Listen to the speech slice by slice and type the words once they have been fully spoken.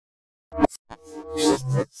Hey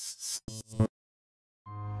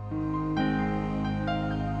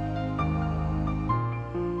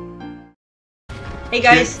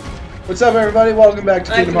guys. What's up, everybody? Welcome back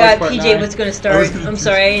to Kingdom Hearts Part 9. PJ was going to start. I'm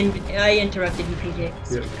sorry, I interrupted you, PJ. Yeah.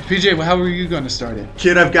 PJ, how were you going to start it?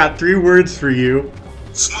 Kid, I've got 3 words for you.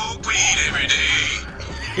 Smoke weed every day.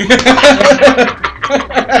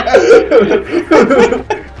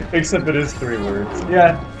 Except it is 3 words.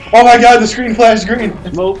 Yeah. Oh my god, the screen flashed green.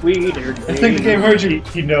 Smoke weed every day. I think the game heard you.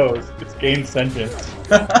 He knows. It's game sentence.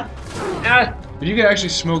 You can actually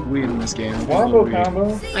smoke weed in this game. Wombo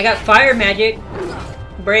combo. I got fire magic.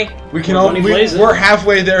 Break. We can all. We're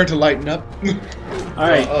halfway there to lighten up. All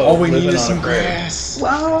right. All we need is some grass.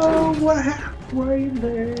 Wow, we're halfway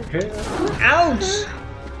there. Ouch.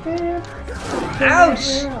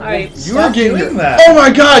 Ouch. All right. You are getting that. Oh my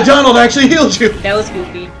god, Donald actually healed you. That was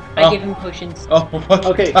goofy. I give him potions. Oh, what?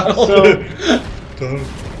 Okay, Donald. so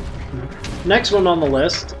next one on the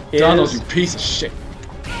list is Donald, you piece of shit.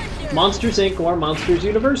 Monsters Inc. or Monsters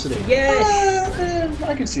University. Yes.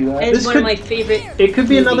 I can see that. It's This one of my favorite. It could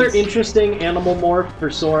be movies. another interesting animal morph for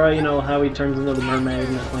Sora. You know how he turns into the mermaid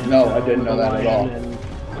in Atlanta. No, I didn't know that at all.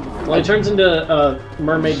 Well, he turns into a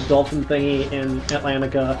mermaid dolphin thingy in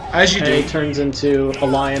Atlantica. As you and do. he turns into a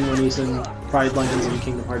lion when he's in Pride Lands in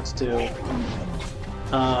Kingdom Hearts 2.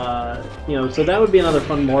 You know, so that would be another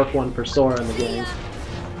fun morph one for Sora in the game.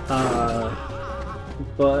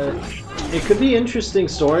 But it could be interesting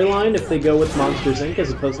storyline if they go with Monsters Inc.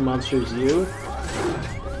 as opposed to Monsters U.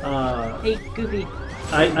 Hey, Goofy.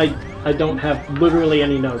 I don't have literally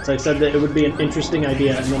any notes. I said that it would be an interesting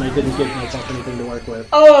idea, and then I didn't give myself anything to work with.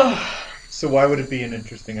 Oh. So why would it be an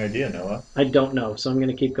interesting idea, Noah? I don't know, so I'm going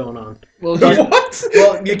to keep going on. Well, what?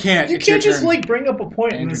 Well, you can't. You It's your can't just turn. like bring up a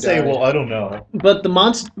point and say, died. "Well, I don't know." But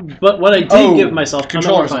But what I did give myself.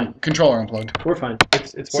 Controller, we're fine. Controller unplugged. We're fine.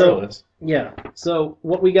 It's wireless. Yeah. So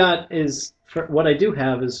what we got is what I do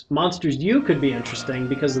have is Monsters U could be interesting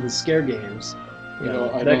because of the scare games. You know,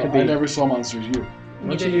 I be. never saw Monsters U.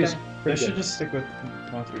 Why don't you use? They should just stick with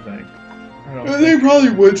Monsters Inc. They probably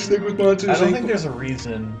would stick with Monsters Inc. I don't think there's a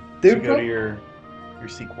reason They to would go to your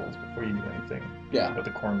sequels before you do anything. Yeah. With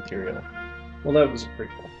the core material. Well, that was a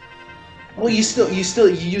prequel. Well, you use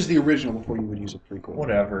the original before you would use a prequel.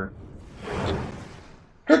 Whatever.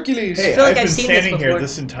 Hercules. Hey, feel like I've I've been seen this standing here before.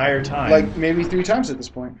 this entire time. Like maybe 3 times at this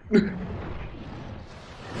point. The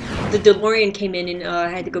DeLorean came in and I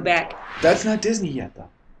had to go back. That's not Disney yet, though.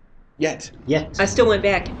 Yet. I still went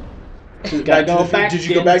back. Gotta go back. Did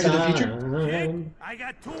you go back to the future? I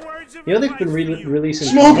got 2 words of You know they've been releasing.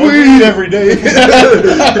 Smoke weed every day.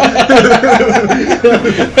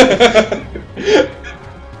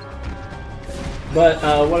 But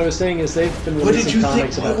what I was saying is they've been What releasing did you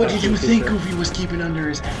comics think? about What did you Back to the think Future. Goofy was keeping under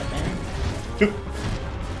his hat, man?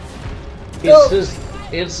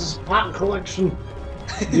 It's his pot collection.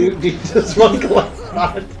 You just want to collect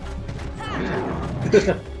pot.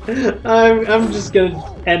 I'm just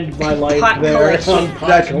gonna end my life Pot there collection. on pot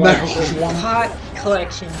That's collection. Pot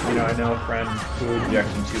collection. You know, I know a friend who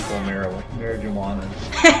injected 2 full marijuana.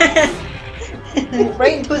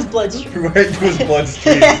 Right into his bloodstream. Right into his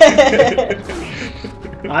bloodstream.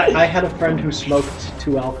 I had a friend who smoked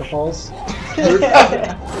 2 alcohols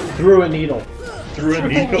through a needle. Through a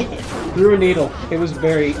needle. Through a needle. It was a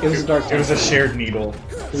dark time. It was a shared needle.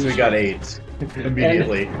 So he got AIDS.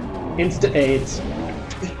 Immediately. Insta AIDS.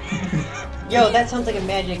 Yo, that sounds like a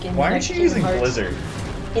magic in Why aren't you using Blizzard?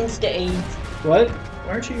 Insta AIDS. What?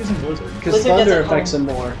 Why aren't you using Blizzard? Because Blizzard thunder doesn't affects harm.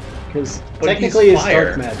 him more. Because But technically he's it's fire.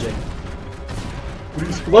 dark magic.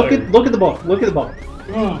 Look at the book. Look at the book.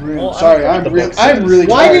 Oh, man. Well, Sorry, I'm I'm the really, book I'm says. really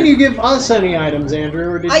Why tired. didn't you give us any items, Andrew?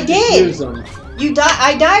 Or did you I just did. use them? You died.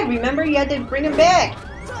 I died. Remember, you had to bring him back.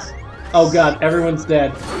 Oh God, everyone's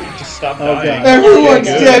dead. Just stop Oh, dying. God. Everyone's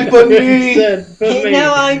Get dead good. but me. Dead but Hey, me.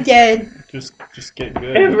 now I'm dead. Just get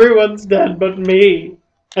good. Everyone's dead but me.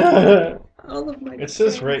 All of my It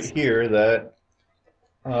says right here that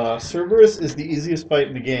Cerberus is the easiest fight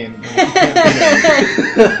in the game. And you can't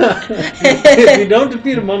beat him. If you don't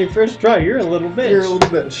defeat him on your first try, you're a little bitch. You're a little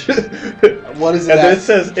bitch. What is it? And then at? it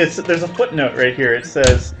says there's a footnote right here. It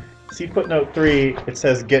says see footnote 3. It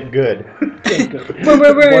says get good. See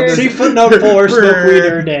footnote 4, smoke weed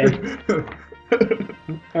every day.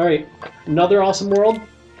 Alright, another awesome world,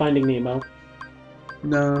 Finding Nemo.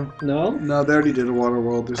 No, No? they already did a water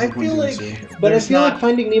world. There's I no point feel doing like so. But I there's feel not, like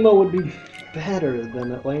Finding Nemo would be better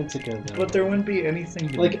than Atlantica, though. but there wouldn't be anything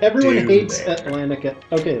to Like, everyone do hates there. Atlantica.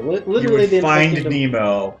 Okay, You literally would the find Infected-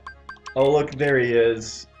 Nemo. Oh look, there he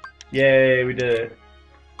is! Yay, we did it.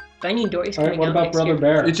 Finding Dory's All right, coming what out about next Brother year.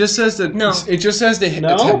 Bear? It just says that. No. It just says to hit.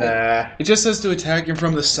 No? It just says to attack him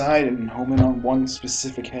from the side and home in on one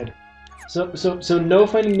specific head. So no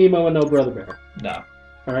Finding Nemo and no Brother Bear. No.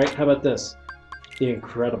 All right, how about this? The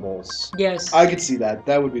Incredibles. Yes. I could see that.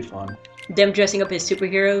 That would be fun. Them dressing up as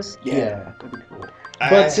superheroes. Yeah, that'd be cool.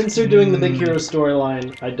 But since they're doing the Big Hero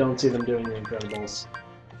storyline, I don't see them doing The Incredibles.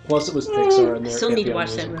 Plus, it was Pixar, and they're Still need to iffy on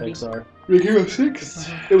watch that using movie. Pixar. Big Hero 6?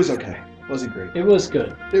 It was okay. Wasn't great. It was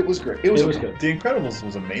good. It was great. It was okay. good. The Incredibles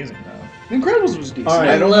was amazing though. The Incredibles was decent. All right.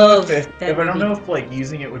 I don't know love if that I don't movie. know if like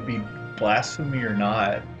using it would be blasphemy or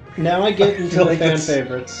not. Now I get I into feel the like fan that's-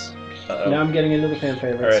 favorites. Uh-oh. Now I'm getting into the fan All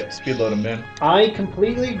favorites. right, speed load them in. I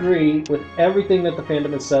completely agree with everything that the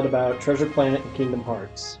fandom has said about Treasure Planet and Kingdom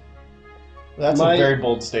Hearts. That's My- a very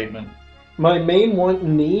bold statement. My main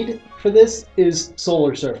need for this is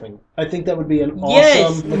solar surfing. I think that would be an Yes,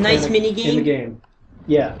 awesome nice mechanic minigame. in the game.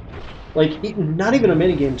 Yeah. Like, not even a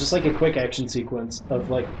minigame, just like a quick action sequence of,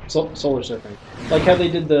 like, solar surfing. Like how they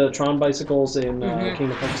did the Tron bicycles in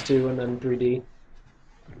Kingdom Hearts 2 and then 3D.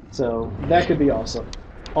 So, that could be awesome.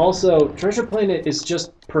 Also, Treasure Planet is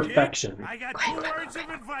just perfection. I got 2 words of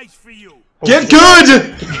advice for you. Get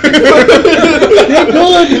good! Get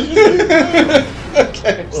good!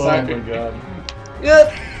 Okay, Oh sorry. my god.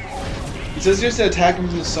 Yep. It says just to attack him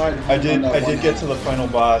from the side. I did get to the final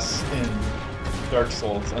boss in Dark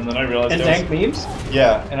Souls, and then I realized And I was, dank memes?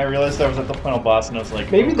 yeah, and I realized I was at the final boss, and I was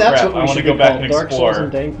like, Maybe oh, that's crap, what we I want should to go be back called, and Dark Souls explore.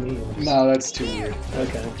 and dank memes. No, that's too weird.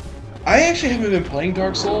 Okay. I actually haven't been playing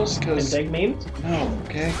Dark Souls And because dank memes? no,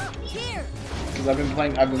 okay. Because I've been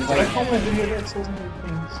playing. Did I call my video Dark Souls and Dark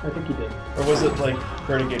Things? I think you did. Or was it like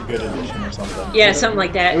Pretty Get Good Edition or something? Yeah, something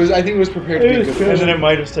like that. It was. I think it was prepared to be It was good. good. And then it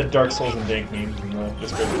might have said Dark Souls and Dank Memes in the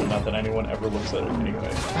description, not that anyone ever looks at it anyway.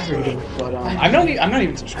 But I'm not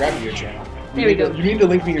even subscribed to your channel. There we go. You need to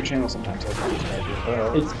link me your channel sometimes. So I can subscribe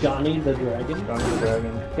to it. It's Gani the Dragon. Gone the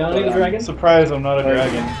Dragon. Gani the Dragon? Surprise, I'm not a Like-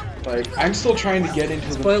 dragon. Like I'm still trying to get into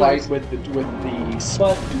the Spoilers. fight with the dude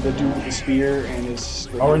with the spear and his.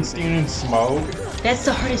 Ornstein and Smoke? That's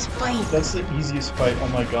the hardest fight. That's the easiest fight. Oh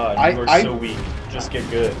my god, I- you are I- so weak. Just get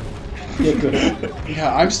good. Get good.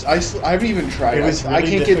 Yeah, I haven't even tried. It was I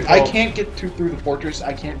really can't difficult. get through the fortress.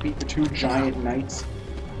 I can't beat the 2 giant knights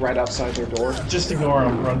right outside their door. Just ignore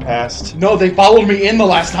them, run past. No, they followed me in the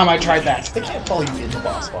last time I tried that. They can't follow you in the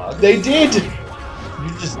boss fight. They did.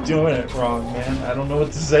 You're just doing it wrong, man. I don't know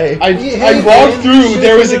what to say. I walked through.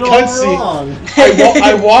 There was a cutscene.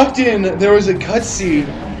 I walked in. There was a cutscene,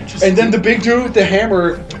 and then the big dude with the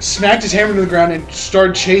hammer smacked his hammer to the ground and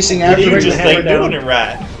started chasing after You're me. just hammer like down. doing it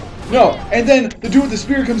right. No, and then the dude with the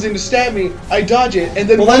spear comes in to stab me. I dodge it, and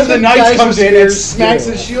then Well, one that's of the what knights guys comes with in and spears smacks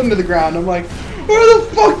do. his shield into the ground. I'm like, where the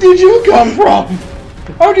fuck did you come from?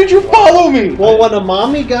 How did you follow me? Well, when a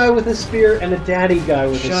mommy guy with a spear and a daddy guy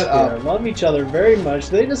with a Shut spear up. love each other very much,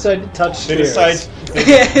 they decide to touch They spears.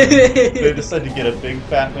 they decide to get a big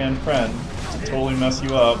fat man friend to totally mess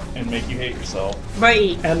you up and make you hate yourself.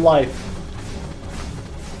 Right. And life.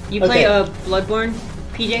 You play Okay. Bloodborne,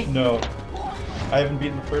 PJ? No, I haven't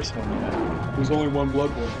beaten the first one yet. There's only one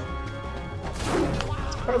Bloodborne.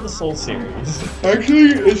 It's part of the Soul series. Actually,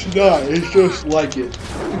 it's not. It's just like it.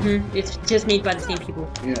 It's just made by the same people.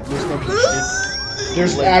 Yeah, there's no connection. It's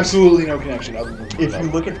There's like- absolutely no connection other than If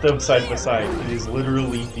you look at them side by side, it is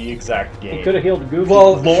literally the exact He game. could have healed Goofy.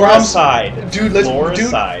 Well, Lore From- aside, Dude, let's- lore dude-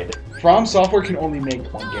 aside, From Software can only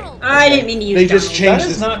make one game. I didn't mean to use They just Donald. changed that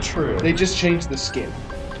is this- not true. They just changed the skin.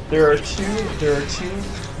 There are two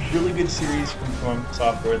really good series from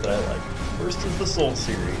Software that I like. First is the Soul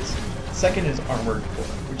series. Second is Armored Core,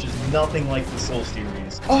 which is nothing like the Soul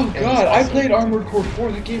series. Oh And it's god, I awesome. played Armored Core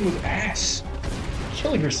 4. That game was ass.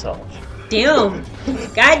 Kill yourself. Damn.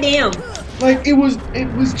 Goddamn. Like it was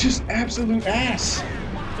just absolute ass.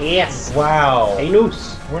 Yes. Wow. Hey,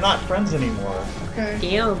 Noose. We're not friends anymore. Okay.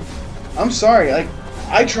 Damn. I'm sorry. Like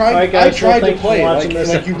I tried. Alright, guys, I tried well, to thanks for play it. watching Like, this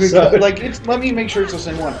like you could episode. like it's. Let me make sure it's the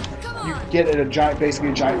same one. You get a giant, basically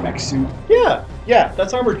a giant mech suit. Yeah, Yeah,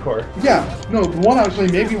 that's Armored Core. yeah. No, the one I was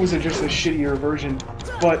playing maybe it was just a shittier version,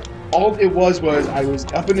 but all it was I was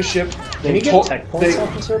up in a ship. Did he get tech points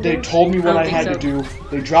off the Cerberus? they told me what I I don't had to think do.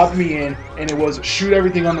 They dropped me in, and it was shoot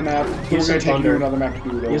everything on the map. We're Use gonna some take you thunder. to another map to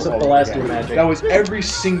do it. Use over up the again. last year magic. That was every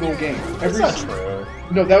single game. That's not true.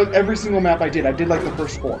 No, that was every single map I did. I did like the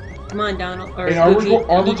first 4. Come on, Donald. Or In Armored Goofy. Core,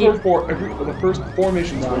 I Armored need Core you. 4, the first 4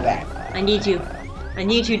 missions were that. I need you. I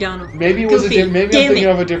need you, Donald. Maybe it was Goofy, maybe I'm damn thinking it.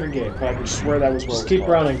 of a different game, but I can swear that was where Just it was keep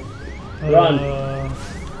called. running. Run. Uh,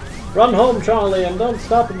 Run home, Charlie, and don't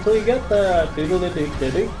stop until you get there.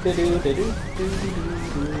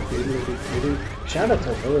 Shout out to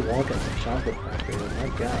Willy Wonka and the Chocolate Factory.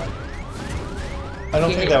 My God. I don't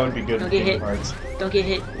Get think hit. that would be good Don't in get Kingdom hit. Hearts. Don't get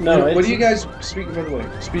hit. No, What it's- do you guys, speaking, by the way,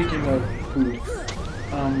 speaking of food,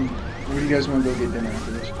 where do you guys want to go get dinner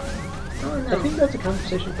after this? I think that's a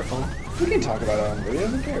conversation for home. We can talk about it on video,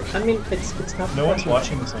 who cares? I mean, it's not. No one's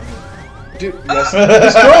watching this anyway. Dude, yes.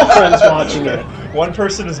 His girlfriend's watching it. One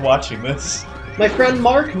person is watching this. My friend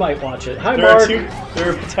Mark might watch it. Hi, There Mark.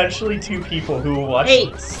 are potentially 2 people who will watch Hey,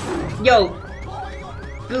 this. yo,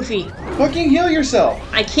 Goofy, Fucking heal yourself!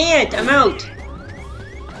 I can't. I'm out.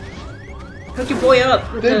 Hook your boy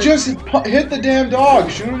up. with Then the- just hit the damn dog,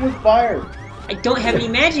 shoot him with fire. I don't have any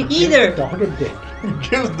magic Give either. the dog a dick.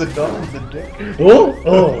 Give the dog the dick. Oh,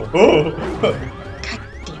 oh. Oh. God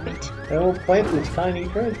damn it. I will plant this tiny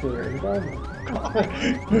transmitter in the garden.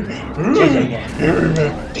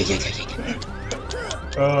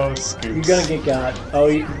 Oh, Scoops. You're gonna get got. Oh,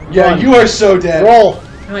 Yeah, run. you are so dead. Roll.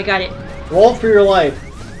 Oh, I got it. Roll for your life.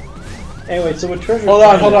 Anyway, so with treasure. Hold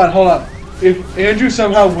on. If Andrew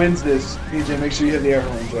somehow wins this, PJ, make sure you hit the air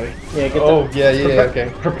horns, right? Yeah, get Oh, the, yeah,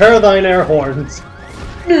 okay. Prepare thine air horns.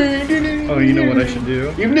 Oh, you know what I should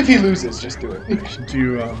do? Even if he loses, just do it. I should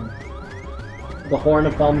do, The horn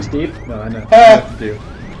of Helm's Deep. no, I know what Ah. I have to do.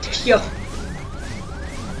 Yo,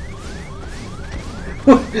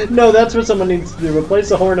 No, that's what someone needs to do. Replace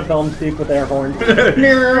the horn of Helm's Deep with air horns.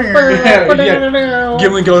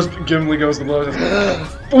 Gimli goes to blow.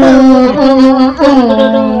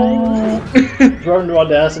 Throw into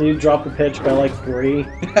Audacity, drop the pitch by like 3.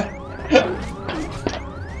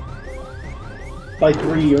 By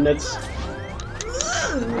 3 units.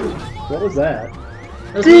 What was that?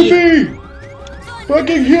 that was me. Goofy!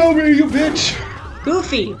 Fucking heal me, you bitch!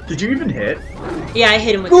 Goofy. Did you even hit? Yeah, I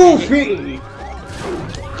hit him with magic.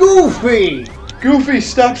 Goofy! Goofy,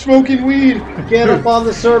 stop smoking weed! Get up on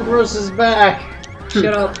the Cerberus's back!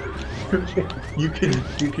 Shut up. You can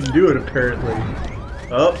do it apparently.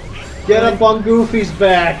 Oh, Get up on Goofy's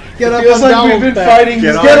back! Get up Feels on like we've Donald's been back! fighting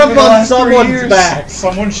Get this on. Get guy up for the on last 3 someone's years. back!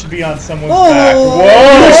 someone should be on someone's Oh. back.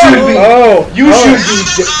 You should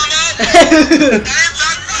be.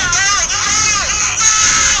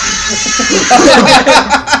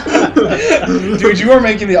 Dude, you are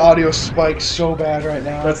making the audio spike so bad right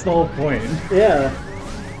now. That's the whole point. Yeah.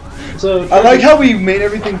 So I like how we made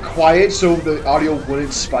everything quiet so the audio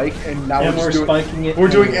wouldn't spike, and now and we're we're just spiking it. we're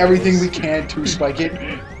doing anyways. everything we can to spike it.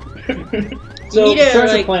 So You need to,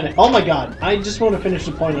 Treasure like- Planet. Oh my god! I just want to finish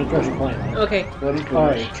the point on Treasure Planet. Okay. Let him All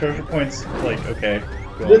finish. right. Treasure points, like, okay.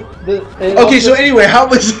 Go on. And Okay, so also- anyway, how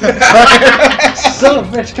was son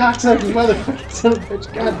of a bitch, cocksucker, motherfucker, son of a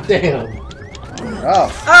bitch, goddamn. Wow,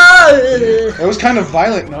 Oh. that was kind of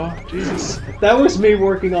violent, no? Jesus. That was me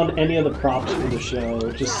working on any of the props for the show.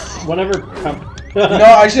 Just whenever. No,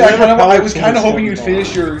 actually, Whenever I was Power kind of Tools hoping you'd got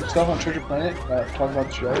finish your stuff on Treasure Planet, talk about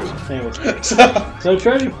the shows. Anyways, So, so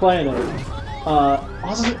Treasure Planet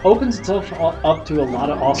also opens itself up to a lot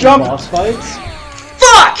of awesome Jump. boss fights.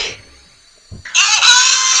 Fuck!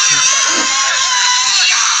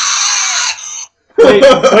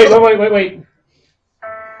 Wait.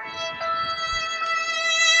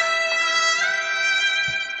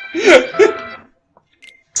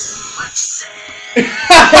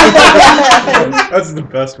 That's the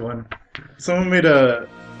best one. Someone made a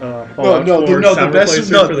no, Fallout 4 sound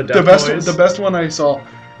replacer for the death noise. the best one I saw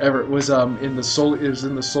ever was in the Soul. It was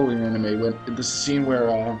in the Soul anime when the scene where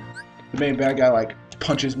the main bad guy like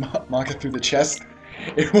punches Maka through the chest.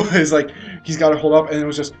 It was like he's got her hold up, and it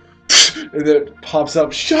was just, and then it pops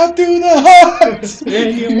up, shot through the heart.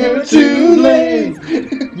 And you were too late.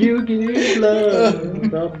 You give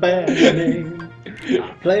love a bad name.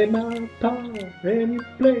 I play my part and you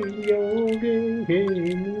play your game.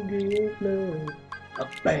 You give love a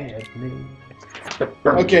bad name.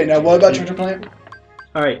 Okay, now what about Treasure Planet?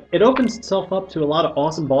 Alright, it opens itself up to a lot of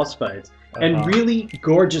awesome boss fights and really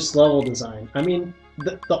gorgeous level design. I mean,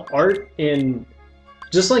 the art in,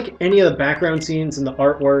 just like any of the background scenes and the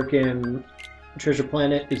artwork in Treasure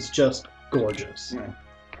Planet is just gorgeous. Yeah.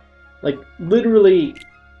 Like, literally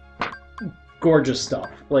gorgeous stuff.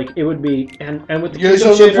 Like, it would be, and with the Yeah,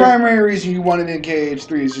 Kingdom so the shader, primary reason you wanted to get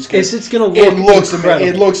KH3 is just is it's gonna look it looks incredible.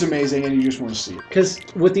 it looks amazing, and you just want to see it. Because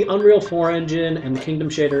with the Unreal 4 engine and the Kingdom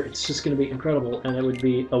shader, it's just going to be incredible, and it would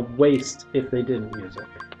be a waste if they didn't use it.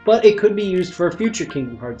 But it could be used for a future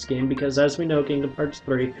Kingdom Hearts game, because as we know, Kingdom Hearts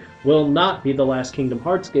 3 will not be the last Kingdom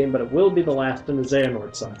Hearts game, but it will be the last in the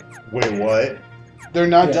Xehanort saga. Wait, what? They're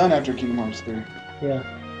not Yeah. done after Kingdom Hearts 3. Yeah.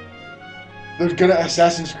 They're gonna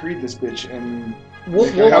Assassin's Creed this bitch, and We'll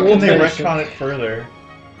How can they finish it. retcon it further?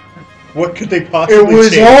 What could they possibly It was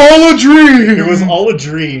change? all a dream! It was all a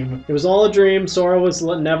dream. It was all a dream. Sora was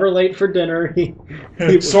never late for dinner.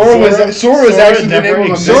 Sora was actually never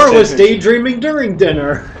never Sora was daydreaming during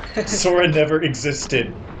dinner. Sora never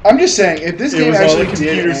existed. I'm just saying, if this It game was all a actually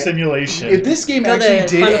computer did, simulation. if this game Go actually the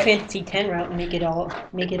Final did, Fantasy X route and make it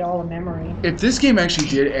all a memory. if this game actually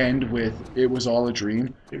did end with "It was all a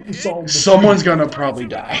dream," It was all someone's gonna probably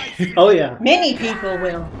die. Oh yeah. Many people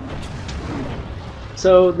will.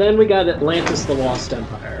 So then we got Atlantis: The Lost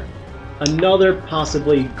Empire. Another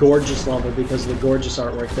possibly gorgeous level because of the gorgeous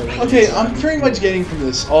artwork that went Okay, inside. I'm pretty much getting from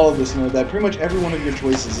all of this, that pretty much every one of your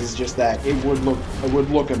choices is just that it would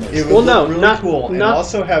look amazing. It would Well, look no, really not- cool, and not-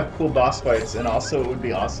 also have cool boss fights, and also it would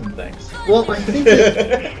be awesome things. Well, I think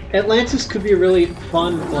that Atlantis could be a really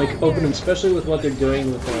fun, like, opening, especially with what they're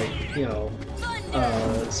doing with, like, you know,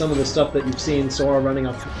 some of the stuff that you've seen Sora running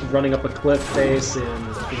up a cliff face in, you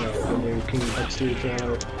know, the new Kingdom Hearts 2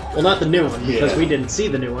 trailer. Well, not the new one, because we didn't see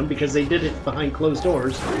the new one, because they did it behind closed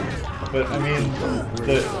doors. But I mean,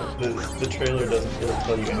 the trailer doesn't really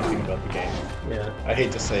tell you anything about the game. Yeah, I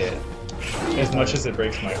hate to say it, as much as it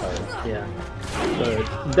breaks my heart. yeah.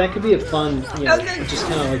 But that could be a fun, you know, just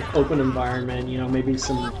kind of like open environment, you know, maybe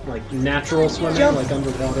some, like, natural swimming, like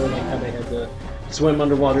underwater, like how they had to swim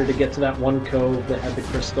underwater to get to that one cove that had the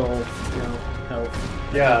crystal, you know, how...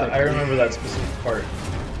 Yeah, I remember that specific part.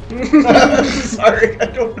 Sorry, I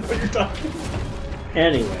don't know what you're talking about.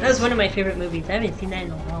 Anyway. That was one of my favorite movies. I haven't seen that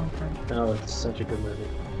in a long time. Oh, it's such a good movie.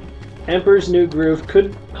 Emperor's New Groove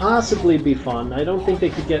could possibly be fun. I don't think they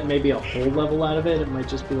could get maybe a whole level out of it. It might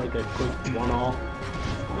just be like a quick one-off.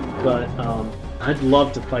 But I'd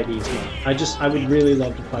love to fight Yzma. I would really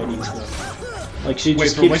love to fight Yzma. Like she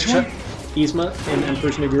just keeps Yzma in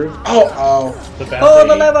Emperor's New Groove. Oh. The bad Oh,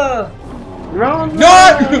 the lady. lever! Wrong.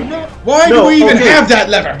 No! Why do we even have that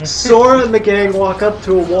lever? Sora and the gang walk up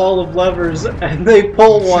to a wall of levers and they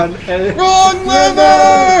pull one. And Wrong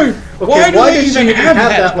lever! Okay, why do why they did you even have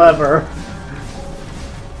that lever?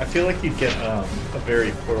 I feel like you'd get a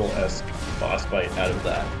very Portal-esque boss fight out of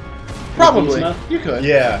that. Probably. Yzma? You could.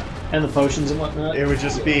 Yeah, And the potions and whatnot. it would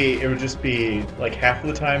just be like half of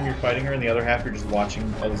the time you're fighting her, and the other half you're just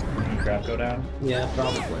watching all this spooky crap go down. Yeah,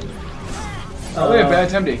 probably. Probably a bad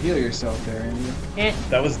time to heal yourself there, Andy.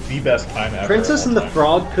 That was the best time ever. Princess and the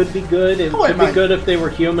Frog could be good. It could be good if they were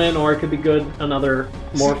human, or it could be good another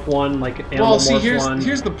morph one, like animal morph one.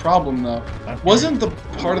 Here's the problem though. Wasn't the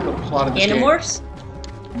part of the plot of this Animorphs?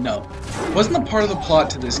 game? No. Wasn't the part of the plot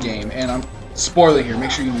to this game, and I'm spoiler here,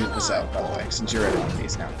 make sure you mute this out, by the way, since you're at one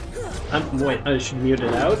piece now. Wait, I should mute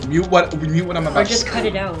it out? Mute what I'm about Or to just say. cut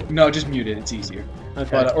it out. No, just mute it, it's easier. Okay.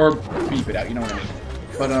 But or beep it out, you know what I mean.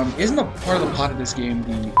 But isn't the part of the plot of this game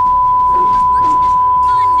the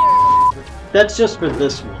That's just for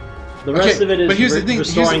this one. The rest of it is but here's the thing.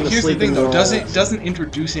 restoring Here's the thing, though. world. Doesn't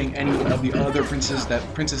introducing any of the other princesses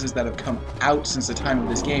that have come out since the time of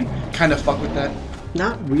this game kind of fuck with that?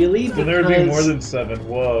 Not really, So there would be more than 7.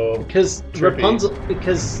 Whoa. because Trippy. Rapunzel.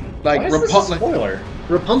 Because Like Why is this a spoiler?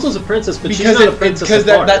 Rapunzel's a princess, but she's because not a princess. because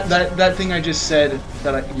apart. that thing I just said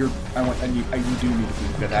that you do need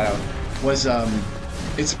to get that out was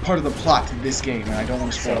it's part of the plot to this game, and I don't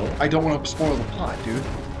want to spoil it. I don't want to spoil the plot, dude.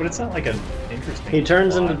 But it's not like an interesting. He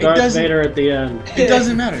turns plot. into Darth Vader at the end. It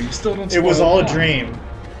doesn't matter. You still don't. It Spoil was the all a plot. dream.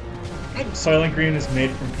 Soylent Green is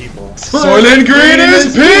made from people. Soylent Green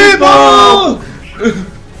is people.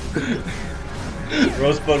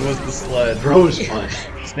 Rosebud was the sled. Rosebud.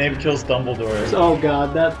 Snape kills Dumbledore. Oh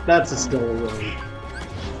god, that's a still a win.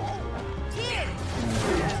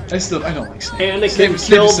 I don't like Snape. Anakin Snape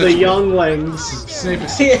killed is such the a- younglings. Snape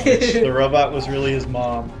is The robot was really his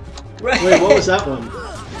mom. Right. Wait, what was that one?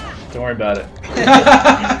 Don't worry about it.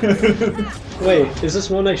 Wait, is this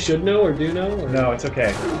one I should know or do know? Or? No, it's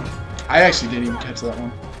okay. I actually didn't even catch that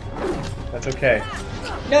one. That's okay.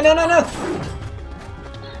 No.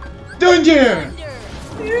 Dungeon!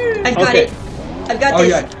 I've got Okay. it. I've got Oh this.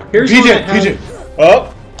 yeah. Here's one I PJ. have-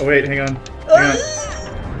 Oh! Oh wait, hang on. Hang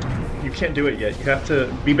on. You can't do it yet. You have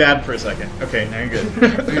to be bad for a second. Okay, now you're good.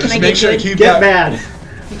 Just I make get sure I good? keep Get that. bad.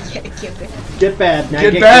 Get bad. Get bad. Now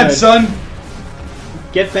Get get bad, good. son.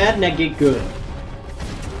 Get bad. Now get good.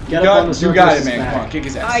 Get You up on the got it, Cerberus' man. back. Come on, kick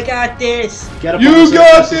his ass. I got this. Get up You on the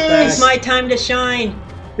got Cerberus' this! back. It's my time to shine.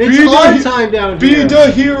 It's Be our the- time down Be here. the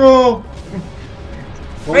hero.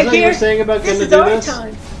 What Right was that you here. were saying about This getting is to do our this?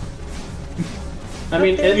 time. I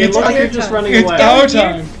mean, it It's looks like our you're just time. running It's away. our Down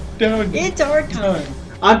time. Down. It's our time.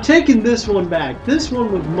 I'm taking this one back. This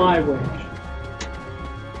one was my wish.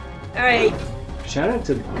 All right. Shout out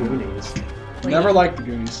to the Goonies. Never liked the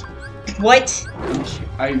Goonies. What?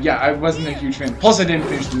 I wasn't a huge fan. Plus, I didn't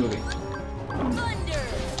finish the movie.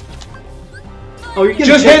 Oh, you can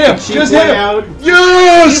Just hit him! Just hit him! Out. You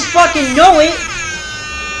Yes! fucking know it!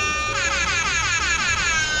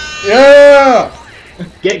 Yeah!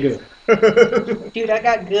 Get good. Dude, I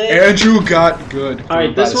got good. Andrew got good. All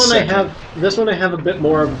right, this one I have. This one I have a bit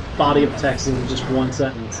more of body of text than just one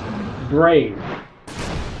sentence. Brave.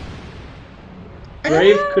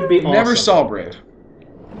 Brave could be awesome. Never saw Brave.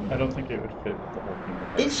 I don't think it would fit with the whole thing.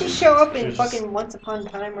 Did she show up in There's- fucking Once Upon a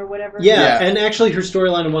Time or whatever? Yeah, Yeah. and actually her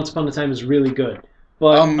storyline in Once Upon a Time is really good.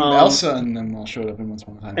 But Elsa and them all showed up in Once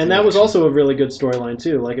Upon a Time. and that was also a really good storyline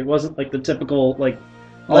too. Like it wasn't like the typical like.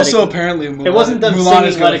 Also, apparently, Mulan, it wasn't them Mulan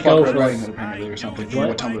is singing gonna Let It Go fuck for Red like- Riding Hood, apparently, or something. From What?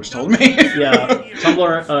 what Tumblr's told me. Yeah,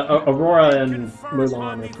 Tumblr, Aurora and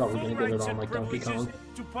Mulan are probably gonna get it on like Donkey Kong.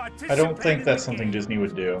 I don't think that's something Disney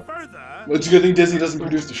would do. Well, it's a good thing Disney doesn't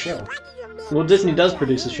produce the show. Well, Disney does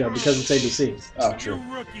produce a show because it's ABC. Oh, true.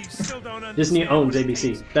 Disney owns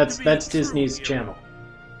ABC. That's Disney's channel.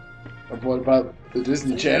 What about the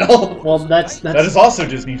Disney Channel? Well, that's That is also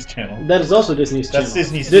Disney's channel. that is also Disney's channel. That's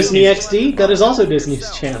Disney's Disney XD. That is also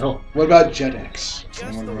Disney's channel. What about Jetix?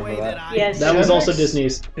 Anyone remember that? Yes. That was Jetix? also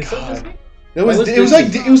Disney's. Is that Disney?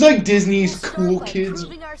 It was like Disney's Cool Kids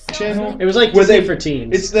channel. It was like Where Disney they- for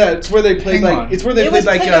teens. It's where they played Hang like on. it's where they It was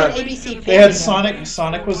played like played on ABC. They had Family.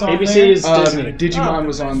 Sonic was on ABC there. is Disney. Digimon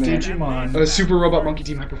was on there. Digimon. Super Robot Monkey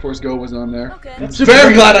Team Hyperforce Go was on there. That's,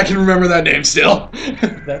 Very glad I can remember that name still.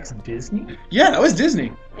 that's Disney? Yeah, that was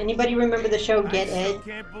Disney. Anybody remember the show Get Ed?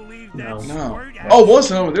 No. No. Oh, what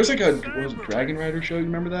was no? There's like a Dragon Rider show. You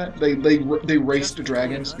remember that? They raced the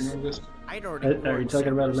dragons. Do you remember this? Are you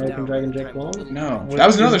talking about American Dragon Jack Long? No, that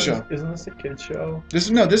was another Isn't show. Isn't this a kid's show? This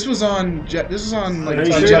was on like Are you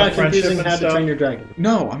It's on sure you're Jet not Friendship confusing and How to stuff? Train Your Dragon?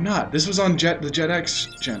 No, I'm not. This was on the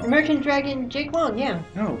Jetix channel. American Dragon Jake Long, yeah.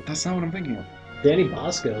 No, that's not what I'm thinking of. Danny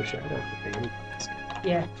Bosco, shout out to Danny Bosco.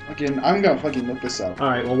 Yeah. Fucking, I'm gonna fucking look this up.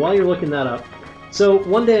 Alright, well, while you're looking that up, so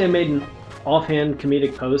one day I made an offhand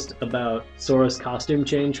comedic post about Sora's costume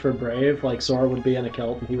change for Brave. Like, Sora would be in a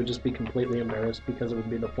kilt and he would just be completely embarrassed because it would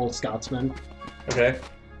be the full Scotsman. Okay.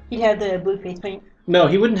 He'd have the blue face paint. No,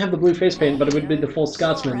 he wouldn't have the blue face paint, but it would be the full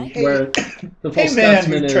Scotsman, where the full Hey man,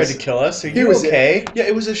 Scotsman you is... tried to kill us. Are Here you was okay? Yeah,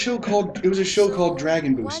 it was a show called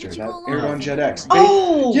Dragon Booster that aired on Jetix.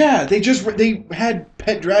 Oh! Yeah, they had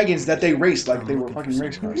pet dragons that they raced like they were fucking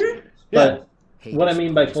race cars. But what I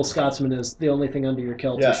mean by full Scotsman is the only thing under your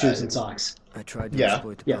kilt Yeah, is shoes and socks. I tried to Yeah.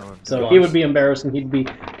 exploit the Yeah, power of so the he gods. would be embarrassed and he'd be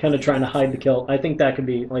kind of trying to hide the kilt. I think that could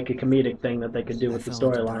be like a comedic thing that they could do I with the fell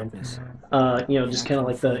into storyline. darkness. Just kind of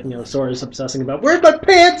like the, Sora's obsessing about, where'd my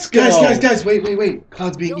pants go? Guys, wait.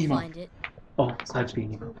 Cloud's being You'll emo. find it. Oh, Cloud's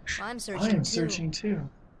being emo. I'm I searching. am too. searching too.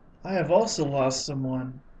 I have also lost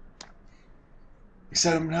someone.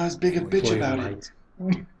 Except I'm not as big a bitch Boy, about right.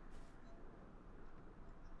 it.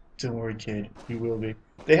 Don't worry, kid. You will be.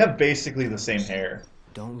 They have basically the same hair.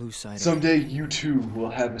 Don't lose sight of it. Someday you too will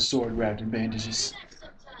have a sword wrapped in bandages.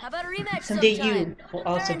 How about a rematch Someday sometime? you will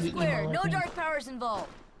also Fair and be square, emo no like me. dark powers involved.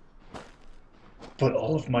 But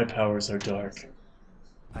all of my powers are dark.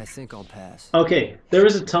 I think I'll pass. Okay, there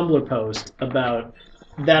was a Tumblr post about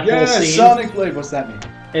that Yeah, whole scene. Sonic Blade. What's that mean?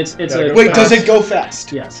 It's Gotta a go Wait, fast. does it go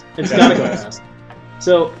fast? Yes, it's Gotta gotta go go fast. fast.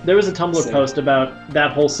 So there was a Tumblr Same. post about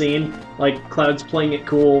that whole scene, like Cloud's playing it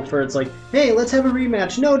cool for it's like, hey, let's have a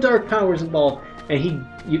rematch, no dark powers involved, and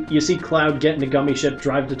you see Cloud get in a gummy ship,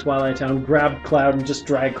 drive to Twilight Town, grab Cloud, and just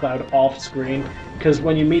drag Cloud off screen. Because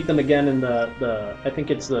when you meet them again in the I think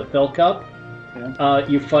it's the Phil Cup,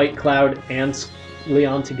 you fight Cloud and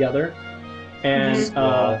Leon together, and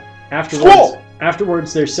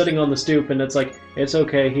afterwards they're sitting on the stoop, and it's like, it's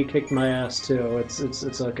okay, he kicked my ass too.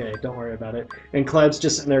 It's okay, don't worry about it. And Cloud's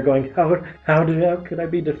just sitting there going, how could I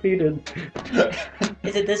be defeated?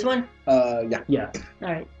 Is it this one? Yeah. Yeah.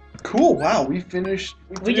 Alright. Cool. Wow, we finished.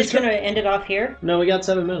 We just gonna end it off here? No, we got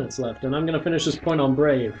 7 minutes left, and I'm gonna finish this point on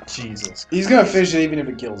Brave. Jesus. He's gonna finish it even if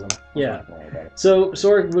it kills him. Yeah. Don't worry about it. So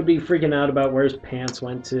Sora would be freaking out about where his pants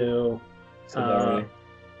went to. So that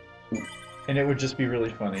way. And it would just be really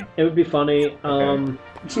funny. It would be funny.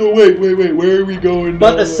 So wait, where are we going?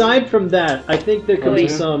 But now? aside from that, I think there could be yeah.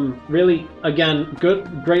 some really, again,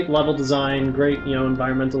 great level design, great,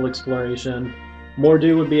 environmental exploration.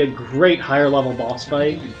 Mordu would be a great higher level boss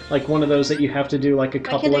fight, like one of those that you have to do like a Why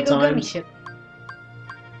couple can't they of go gummy times. ship?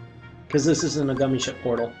 Because this isn't a gummy ship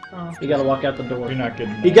portal. Oh. You gotta walk out the door. You're not good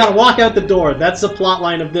enough. You gotta walk out the door. That's the plot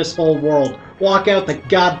line of this whole world. Walk out the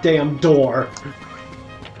goddamn door.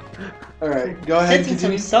 All right, go ahead. Sensing some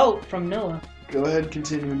Continue. salt from Noah. Go ahead.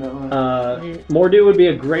 Continue, Noah. Mordu would be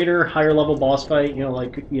a greater, higher level boss fight.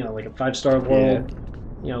 Like a 5-star world.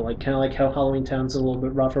 Like kind of like how Halloween Town's a little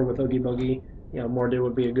bit rougher with Oogie Boogie. Mordu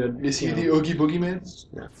would be a good. Is he the Oogie Boogie Man?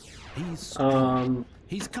 Yeah. He's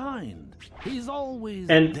kind. He's always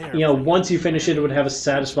And there you know, for once you finish it, it would have a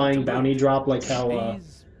satisfying bounty drop, like how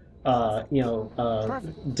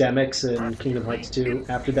Demix in Kingdom Hearts 2.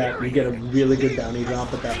 After that, you get a really good bounty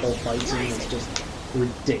drop, but that whole fight scene is just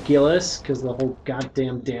ridiculous because the whole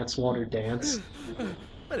goddamn dance water dance. Wait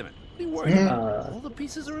a minute. Be worried about. All the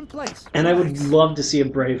pieces are in place. And I would love to see a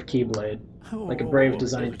Brave Keyblade. Like a Brave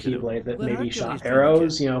designed Keyblade that maybe shot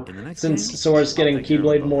arrows, you know, since Sora's getting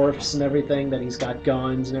Keyblade morphs and everything, that he's got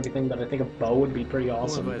guns and everything, that I think a bow would be pretty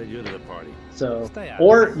awesome. So,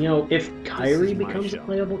 or, you know, if Kairi becomes a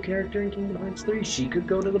playable character in Kingdom Hearts 3, she could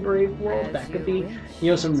go to the Brave world. That could be,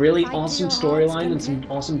 you know, some really awesome storyline and some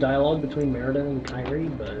awesome dialogue between Merida and Kairi,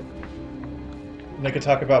 but... They could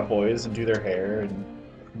talk about boys and do their hair and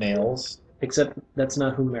nails. Except that's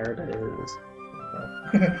not who Merida is.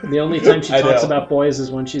 The only time she talks about boys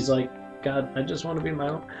is when she's like, God, I just want to be my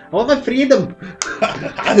own. I want my freedom!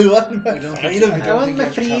 I want my freedom!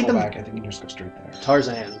 I think you just go straight there.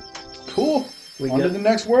 Tarzan. Cool. On to the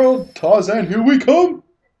next world. Tarzan, here we come!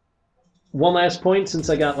 One last point, since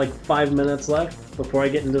I got like 5 minutes left before I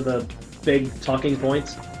get into the big talking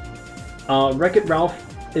points. Wreck-It Ralph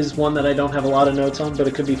is one that I don't have a lot of notes on, but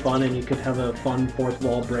it could be fun, and you could have a fun fourth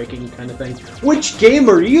wall breaking kind of thing. Which game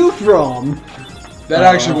are you from? That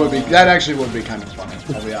actually would be. That actually would be kind of funny.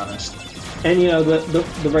 I'll be honest. And you know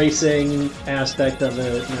the racing aspect of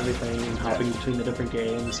it and everything, and hopping between the different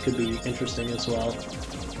games could be interesting as well.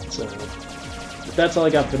 So that's all I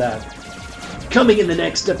got for that. Coming in the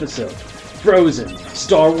next episode, Frozen,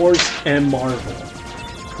 Star Wars, and Marvel.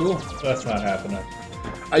 Cool. That's not happening.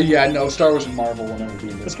 Yeah, no, Star Wars and Marvel will never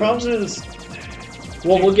be in this. The problem is,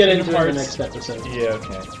 well, we'll get into it in the next episode. Yeah,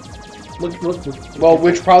 okay. Well,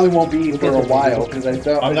 which probably won't be for a while because I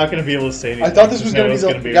thought I'm not going to be able to say anything. I thought this was going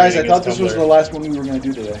to be guys. I thought this was the last one we were going to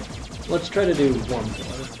do today. Let's try to do one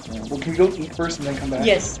more. Yeah. Well, can we go eat first and then come back?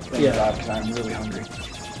 Yes. Thank God, because I'm really hungry.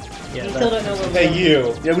 Yeah, we still don't know where we're Hey,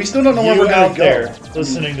 you. Yeah, we still don't know where we're out going to go. there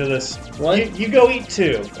listening to this. What? You go eat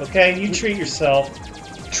too, okay? You treat yourself.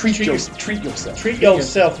 Treat yourself. Treat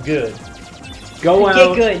yourself good. Go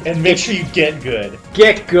out. Get good. And make sure you get good.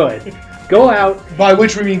 Get good. Go out. By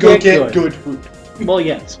which we mean go get good food. Well,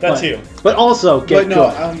 yes. That too. But also get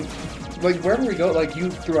good. Like wherever we go, like you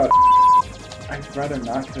threw out. I'd rather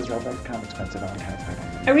not because that's kind of expensive.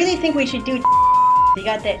 I really think we should do. They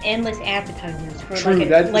got the endless appetizers for True,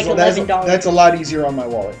 like $11. That's a lot easier on my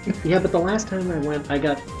wallet. Yeah, but the last time I went, I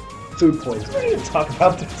got food poisoning. We didn't talk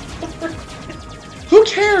about this. Who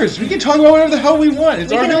cares? We can talk about whatever the hell we want.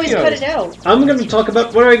 It's we our can always videos. cut it out. I'm going to talk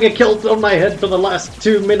about wearing a kilt on my head for the last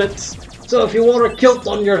 2 minutes. So if you wore a kilt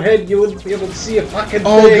on your head, you wouldn't be able to see a fucking thing.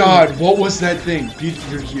 Oh God, what was that thing?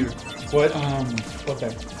 You're here. What? What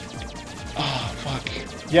thing? Oh fuck.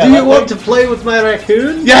 Yeah, do you want to play with my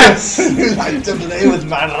raccoon? Yes! I'd like to play with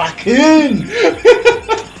my raccoon!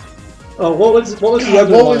 Oh, what was the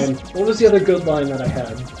other line? What was the other good line that I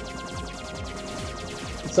had?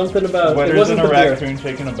 Something about... Wetter it wasn't than a the raccoon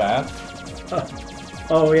taking a bath?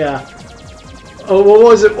 Oh, yeah. Oh, what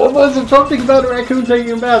was it? What was it? Something about a raccoon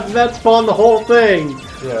taking a bath, and that spawned the whole thing.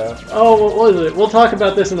 Yeah. Oh, what was it? We'll talk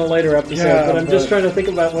about this in a later episode, Yeah, but I'm just trying to think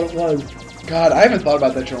about what it was. God, I haven't thought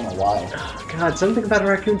about that show in a while. Oh, God, something about a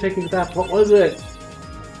raccoon taking a bath. What was it?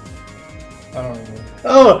 I don't know.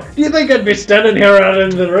 Oh, do you think I'd be standing here out in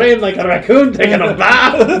the rain like a raccoon taking a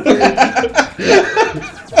bath?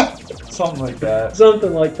 Something like that.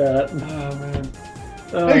 Something like that. Oh, man.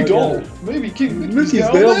 Oh, hey, God. Dolph, maybe King Mickey's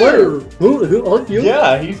down there. Who, you?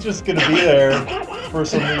 Yeah, he's just gonna be there for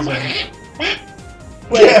some reason.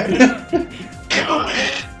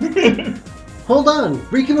 Hold on,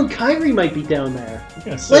 Riku and Kairi might be down there.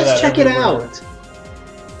 Let's check it out.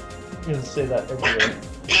 I'm gonna say that everywhere.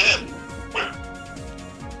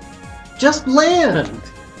 Just land.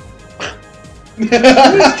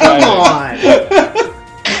 Come on.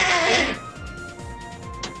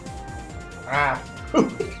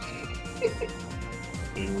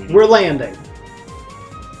 We're landing.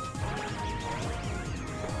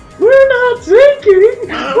 We're not sinking.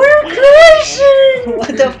 We're crashing.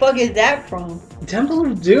 What the fuck is that from? Temple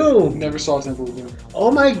of Doom. Never saw Temple of Doom.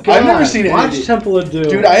 Oh my God! I've never seen Watch Temple of Doom.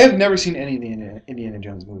 Dude, I have never seen any of the Indiana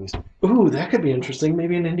Jones movies. Ooh, that could be interesting.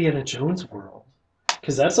 Maybe an Indiana Jones world.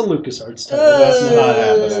 Because that's a LucasArts title. That's not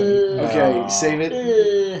happening. Okay, save it.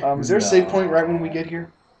 Is there a save point right when we get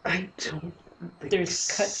here? I don't think There's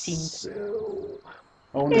cutscenes. so.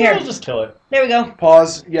 Oh, no. Here. We'll just kill it. There we go.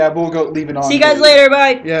 Pause. Yeah, we'll go leave it on. See you guys later.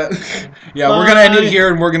 Bye. Yeah. Yeah, we're going to end it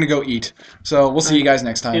here and we're going to go eat. So we'll see you guys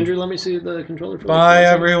next time. Andrew, let me see the controller. For Bye,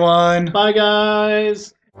 everyone. Bye,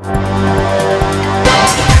 guys.